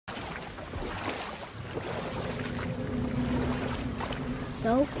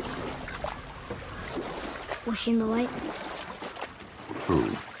So? Was she in the light? Who?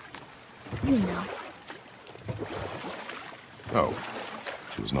 You know. Oh,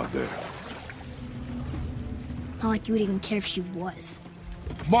 she was not there. Not like you would even care if she was.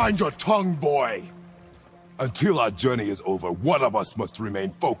 Mind your tongue, boy! Until our journey is over, one of us must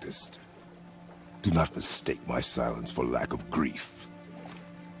remain focused. Do not mistake my silence for lack of grief.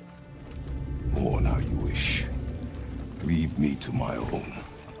 Mourn how you wish. Leave me to my own.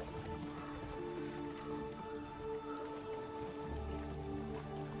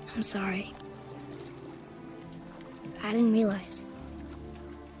 I'm sorry. I didn't realize.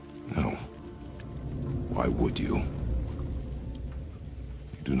 No. Why would you? You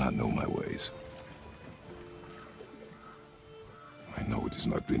do not know my ways. I know it has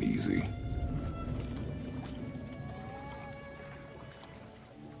not been easy.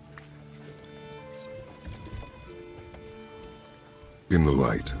 In the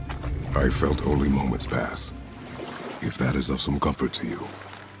light, I felt only moments pass. If that is of some comfort to you.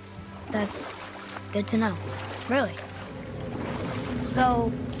 That's good to know. Really.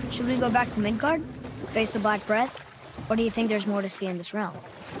 So, should we go back to Midgard? Face the Black Breath? Or do you think there's more to see in this realm?